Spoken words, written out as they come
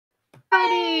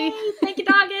Friday. Thank you,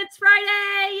 dog. It's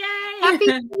Friday. Yay.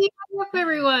 Happy week up,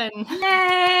 everyone.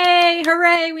 Yay.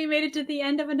 Hooray. We made it to the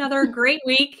end of another great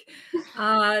week.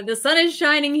 The sun is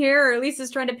shining here, or at least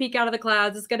it's trying to peek out of the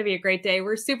clouds. It's going to be a great day.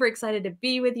 We're super excited to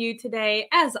be with you today.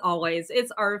 As always,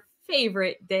 it's our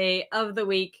favorite day of the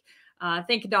week.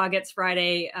 Thank you, dog. It's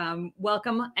Friday.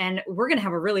 Welcome. And we're going to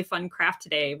have a really fun craft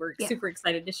today. We're super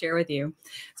excited to share with you.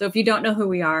 So if you don't know who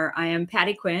we are, I am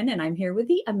Patty Quinn, and I'm here with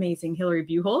the amazing Hillary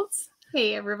Buchholz.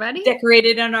 Hey, everybody.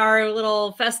 Decorated in our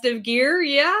little festive gear.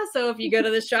 Yeah. So if you go to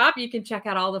the shop, you can check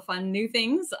out all the fun new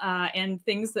things and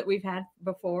things that we've had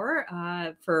before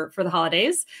for the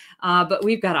holidays. But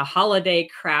we've got a holiday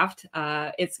craft.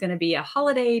 It's going to be a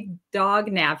holiday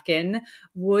dog napkin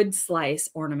wood slice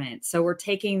ornament. So we're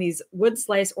taking these wood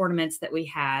slice ornaments that we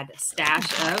had a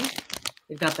stash of.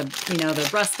 We've got the, the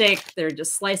rustic. They're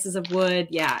just slices of wood.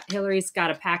 Yeah. Hillary's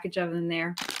got a package of them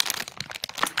there.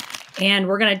 And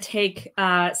we're going to take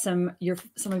some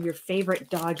of your favorite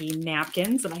doggy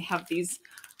napkins. And I have these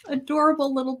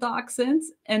adorable little dachshunds.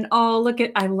 And oh, look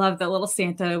at, I love that little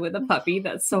Santa with a puppy.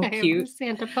 That's so cute.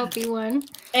 Santa puppy one.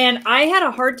 And I had a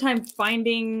hard time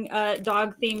finding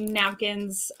dog themed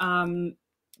napkins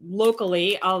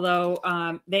locally,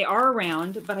 although they are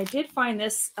around. But I did find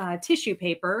this tissue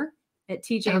paper at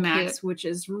TJ Maxx, which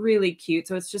is really cute.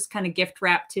 So it's just kind of gift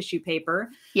wrap tissue paper.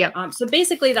 Yeah. So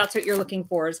basically that's what you're looking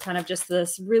for, is kind of just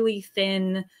this really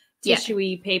thin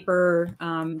tissuey paper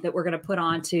that we're going to put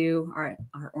onto our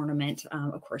ornament,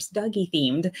 of course, doggy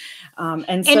themed.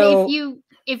 And so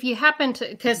if you happen to,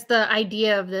 because the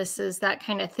idea of this is that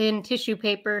kind of thin tissue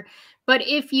paper, but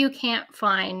if you can't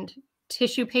find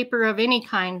tissue paper of any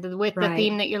kind with the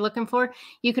theme that you're looking for,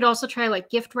 you could also try like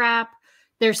gift wrap.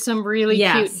 There's some really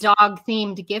cute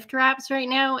dog-themed gift wraps right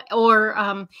now,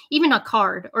 or even a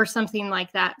card or something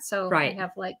like that. So I have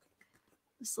like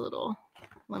this little,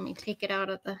 let me take it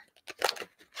out of the,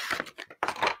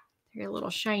 they're a little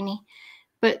shiny,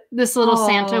 but this little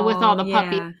Santa with all the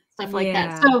puppy stuff like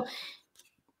that. So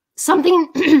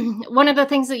something, one of the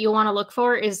things that you want to look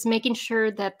for is making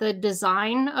sure that the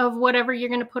design of whatever you're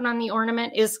going to put on the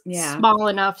ornament is small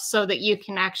enough so that you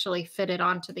can actually fit it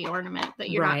onto the ornament, that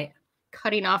you're not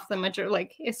cutting off the major,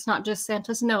 like it's not just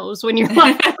Santa's nose when you're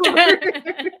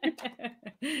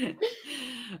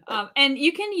and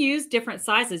you can use different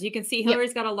sizes. You can see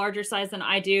Hillary's got a larger size than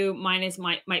I do. Mine is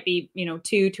might be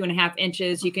 2.5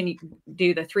 inches. You can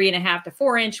do the 3.5 to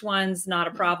 4 inch ones, not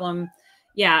a problem.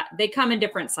 Yeah, they come in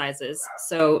different sizes,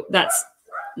 so that's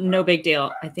no big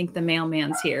deal. I think the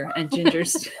mailman's here and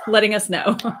Ginger's letting us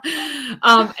know.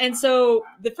 And so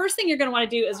the first thing you're going to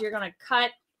want to do is you're going to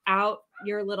cut out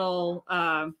your little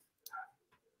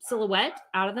silhouette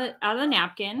out of the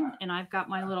napkin, and I've got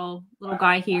my little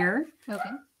guy here. Okay.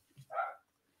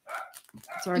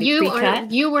 It's already pre-cut.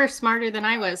 You were smarter than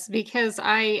I was, because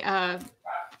I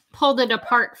pulled it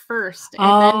apart first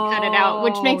and then cut it out,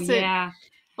 which makes it a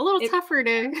little tougher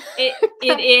to.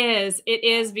 It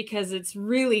is because it's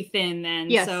really thin then.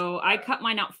 Yes. So I cut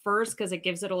mine out first because it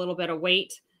gives it a little bit of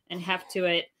weight and heft to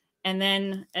it. And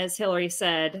then, as Hillary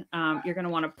said, you're going to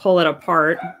want to pull it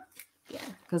apart. Yeah.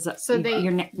 Because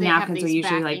your napkins are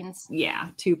usually backings.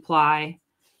 2-ply.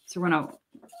 So we're going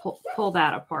to pull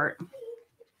that apart.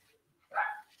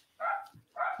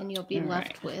 And you'll be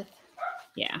left with.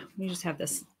 Yeah. We just have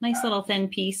this nice little thin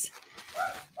piece.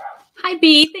 Hi,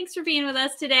 Bee. Thanks for being with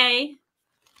us today.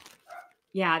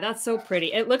 Yeah, that's so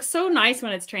pretty. It looks so nice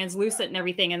when it's translucent and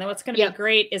everything. And then what's going to be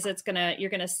great is you're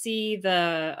going to see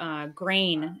the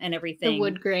grain and everything. The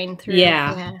wood grain through.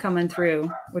 Yeah, coming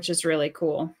through, which is really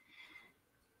cool.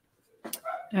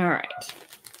 All right.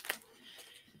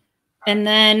 And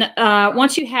then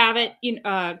once you have it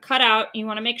cut out, you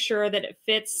want to make sure that it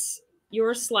fits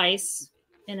your slice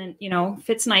and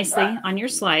fits nicely on your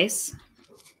slice.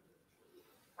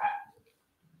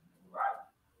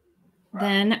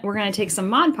 Then we're going to take some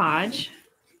Mod Podge.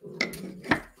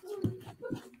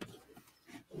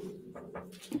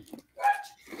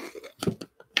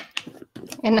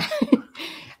 And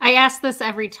I ask this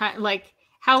every time, like,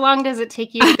 how long does it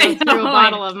take you to go through a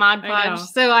bottle of Mod Podge?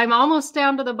 So I'm almost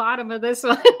down to the bottom of this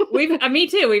one. Me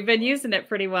too. We've been using it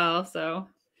pretty well. So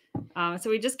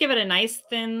we just give it a nice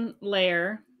thin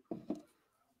layer.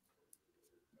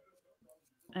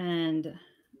 And I'm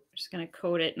just going to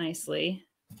coat it nicely.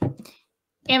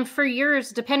 And for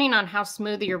yours, depending on how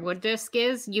smooth your wood disc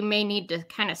is, you may need to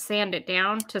kind of sand it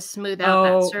down to smooth out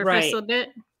that surface a bit.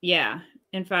 Yeah.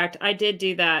 In fact, I did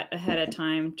do that ahead of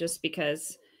time just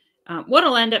because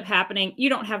what'll end up happening, you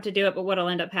don't have to do it, but what'll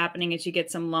end up happening is you get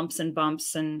some lumps and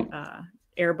bumps and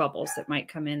air bubbles that might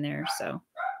come in there.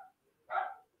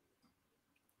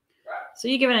 So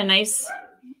you give it a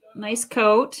nice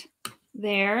coat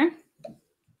there.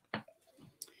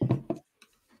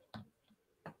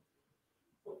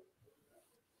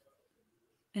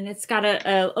 And it's got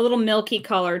a little milky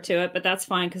color to it, but that's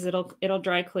fine because it'll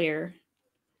dry clear.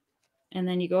 And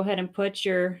then you go ahead and put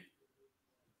your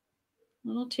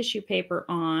little tissue paper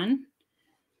on.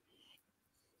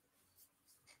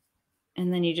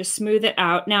 And then you just smooth it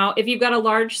out. Now, if you've got a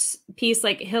large piece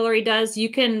like Hillary does, you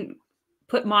can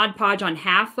put Mod Podge on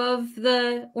half of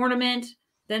the ornament,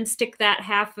 then stick that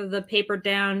half of the paper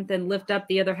down, then lift up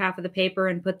the other half of the paper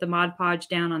and put the Mod Podge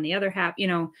down on the other half, you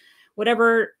know,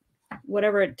 whatever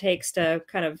it takes to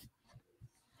kind of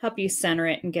help you center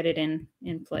it and get it in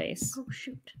place. Oh,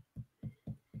 shoot.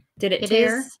 Did it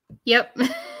tear? Yep.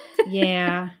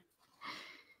 Yeah.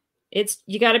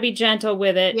 You got to be gentle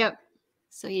with it. Yep.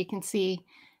 So you can see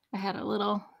I had a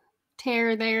little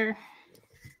tear there.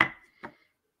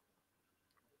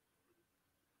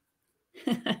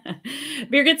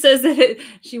 Birgit says that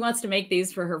she wants to make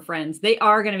these for her friends.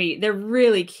 They're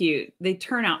really cute. They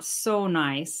turn out so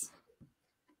nice.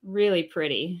 Really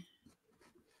pretty.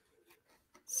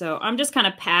 So I'm just kind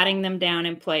of patting them down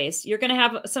in place. You're going to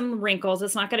have some wrinkles.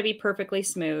 It's not going to be perfectly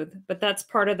smooth, but that's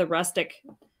part of the rustic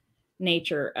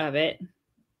nature of it.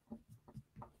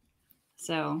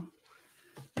 So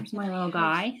there's my little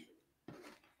guy,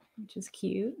 which is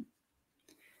cute.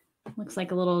 Looks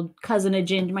like a little cousin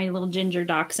of my little ginger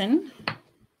dachshund.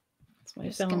 That's why I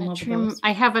fell in love with those.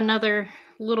 I have another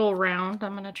little round.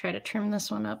 I'm going to try to trim this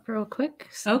one up real quick.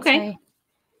 Okay.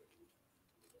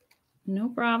 No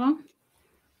problem.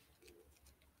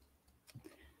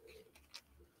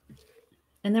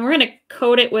 And then we're going to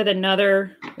coat it with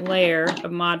another layer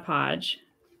of Mod Podge.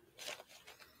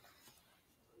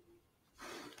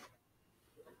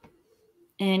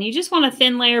 And you just want a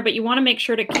thin layer, but you want to make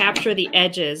sure to capture the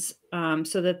edges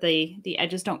so that the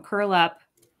edges don't curl up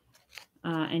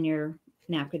and your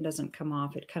napkin doesn't come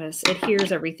off. It kind of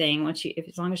adheres everything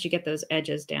as long as you get those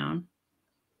edges down.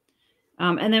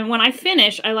 And then when I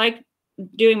finish, I like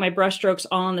doing my brush strokes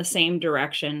all in the same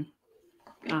direction.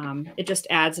 It just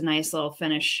adds a nice little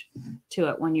finish to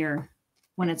it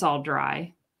when it's all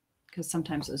dry, because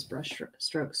sometimes those brush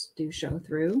strokes do show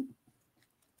through.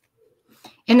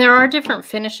 And there are different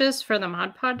finishes for the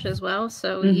Mod Podge as well.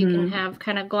 So you can have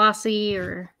kind of glossy,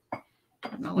 or I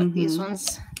don't know what these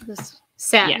ones, this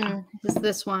satin is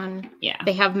this one. Yeah.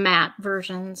 They have matte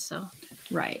versions. So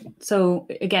right. So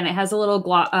again, it has a little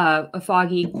a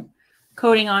foggy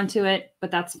coating onto it,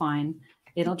 but that's fine.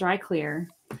 It'll dry clear.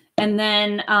 And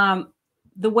then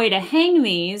the way to hang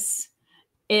these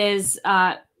is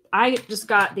I just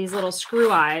got these little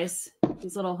screw eyes,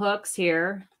 these little hooks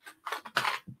here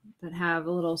that have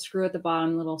a little screw at the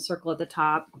bottom, a little circle at the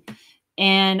top.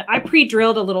 And I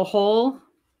pre-drilled a little hole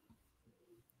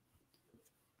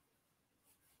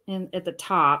at the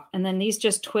top. And then these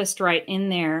just twist right in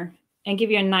there and give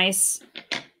you a nice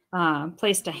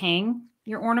place to hang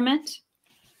your ornament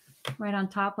right on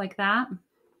top like that.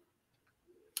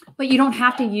 But you don't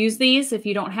have to use these if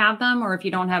you don't have them, or if you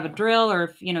don't have a drill, or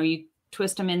if you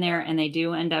twist them in there and they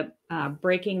do end up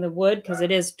breaking the wood because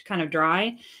it is kind of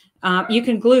dry. You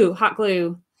can hot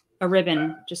glue a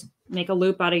ribbon. Just make a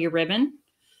loop out of your ribbon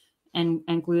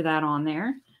and glue that on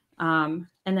there. And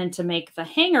then to make the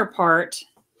hanger part,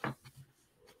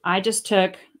 I just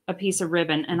took a piece of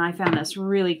ribbon, and I found this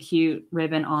really cute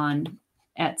ribbon on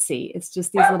Etsy. It's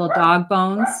just these little dog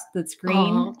bones that's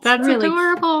green. Oh, that's really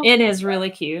adorable. It is really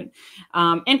cute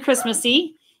and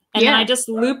Christmassy. And then I just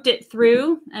looped it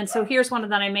through. And so here's one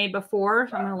that I made before.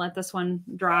 I'm going to let this one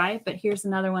dry, but here's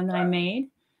another one that I made.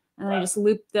 And then I just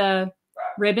looped the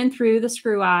ribbon through the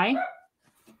screw eye.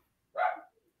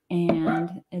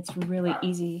 And it's really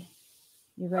easy.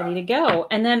 You're ready to go.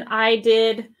 And then I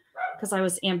did, because I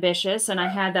was ambitious, and I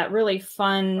had that really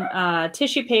fun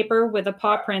tissue paper with the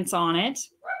paw prints on it.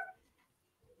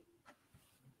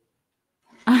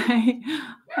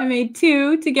 I made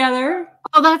two together.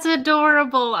 Oh, that's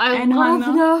adorable. I love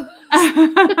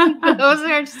those. Those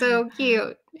are so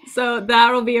cute. So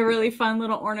that will be a really fun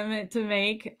little ornament to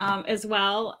make as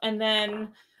well. And then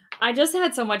I just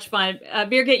had so much fun.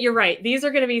 Birgit, you're right. These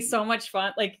are going to be so much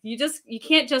fun. Like you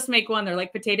can't just make one. They're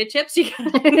like potato chips. You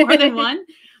got more than one.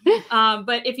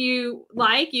 But if you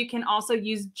like, you can also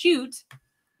use jute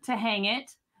to hang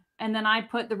it. And then I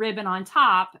put the ribbon on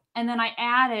top, and then I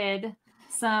added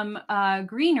some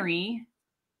greenery,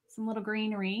 some little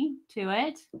greenery to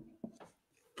it.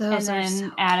 And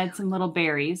then added some little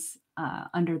berries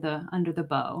under the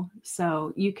bow.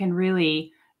 So you can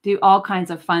really do all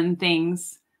kinds of fun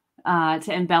things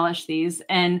to embellish these.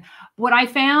 And what I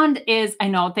found is, I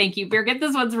know, thank you, Birgit,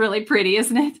 this one's really pretty,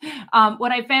 isn't it?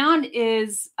 What I found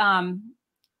is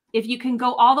if you can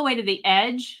go all the way to the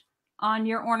edge on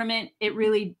your ornament, it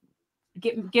really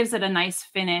gives it a nice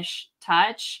finish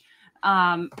touch.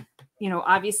 You know,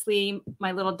 obviously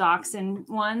my little dachshund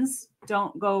ones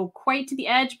don't go quite to the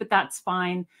edge, but that's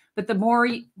fine. But the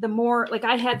more, like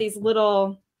I had these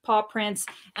little paw prints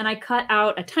and I cut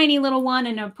out a tiny little one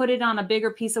and I put it on a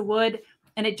bigger piece of wood,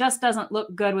 and it just doesn't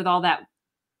look good with all that,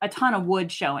 a ton of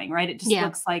wood showing, right? It just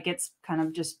looks like it's kind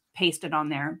of just pasted on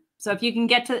there. So if you can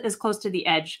get to as close to the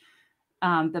edge,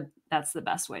 that's the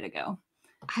best way to go.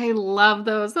 I love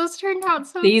those. Those turned out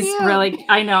so cute. Really,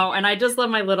 I know. And I just love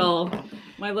my little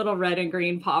red and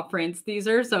green paw prints. These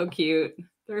are so cute.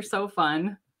 They're so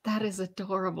fun. That is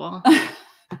adorable.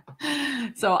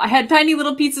 So I had tiny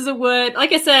little pieces of wood.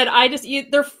 Like I said,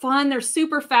 they're fun. They're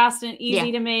super fast and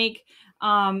easy to make.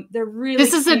 They're really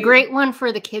This is cute. A great one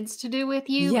for the kids to do with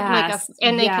you. Yes.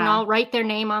 And they can all write their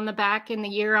name on the back and the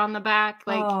year on the back.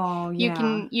 Like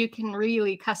you can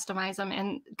really customize them,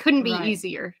 and couldn't be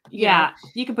easier. Yeah.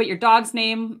 You can put your dog's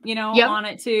name, you know, on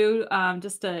it too.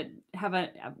 Just to have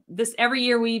this every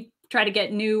year we try to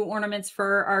get new ornaments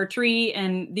for our tree,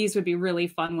 and these would be really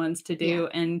fun ones to do.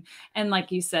 And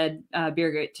like you said,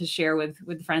 Birgit, to share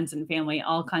with friends and family,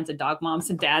 all kinds of dog moms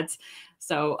and dads.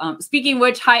 So speaking of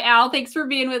which, hi, Al, thanks for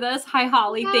being with us. Hi,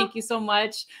 Holly. Thank you so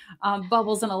much.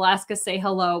 Bubbles in Alaska say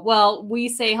hello. Well, we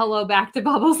say hello back to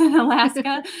Bubbles in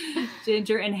Alaska.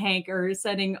 Ginger and Hank are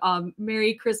sending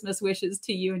Merry Christmas wishes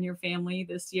to you and your family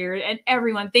this year. And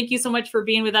everyone, thank you so much for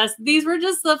being with us. These were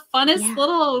just the funnest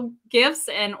little gifts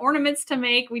and ornaments to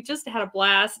make. We just had a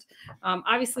blast.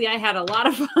 Obviously, I had a lot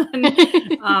of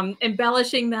fun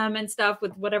embellishing them and stuff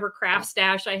with whatever craft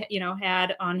stash I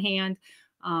had on hand.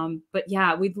 But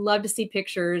yeah, we'd love to see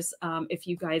pictures. If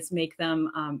you guys make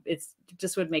them, it's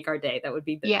just would make our day. That would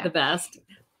be the best.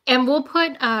 And we'll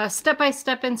put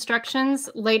step-by-step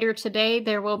instructions later today.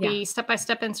 There will be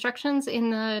step-by-step instructions in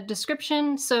the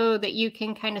description so that you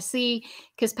can kind of see,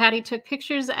 because Patty took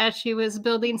pictures as she was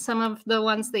building some of the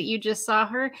ones that you just saw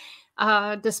her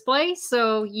display.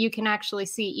 So you can actually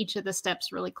see each of the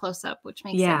steps really close up, which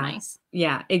makes it nice.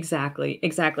 Yeah, exactly.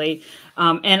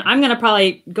 And I'm going to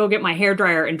probably go get my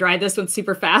hairdryer and dry this one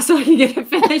super fast so I can get it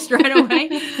finished right away.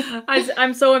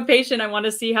 I'm so impatient. I want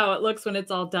to see how it looks when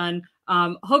it's all done.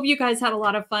 Hope you guys had a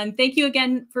lot of fun. Thank you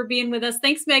again for being with us.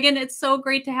 Thanks, Megan. It's so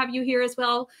great to have you here as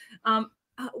well.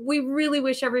 We really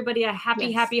wish everybody a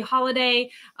happy holiday.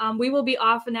 We will be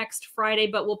off next Friday,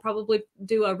 but we'll probably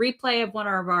do a replay of one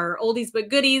of our oldies but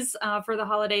goodies for the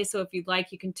holiday. So if you'd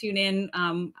like, you can tune in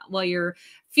while you're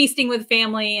feasting with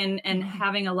family and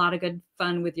having a lot of good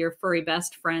fun with your furry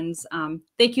best friends.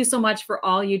 Thank you so much for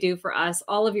all you do for us.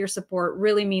 All of your support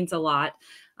really means a lot.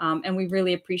 And we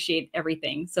really appreciate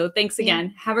everything. So thanks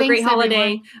again. Have a great holiday.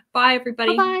 Everyone. Bye,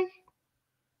 everybody. Bye-bye.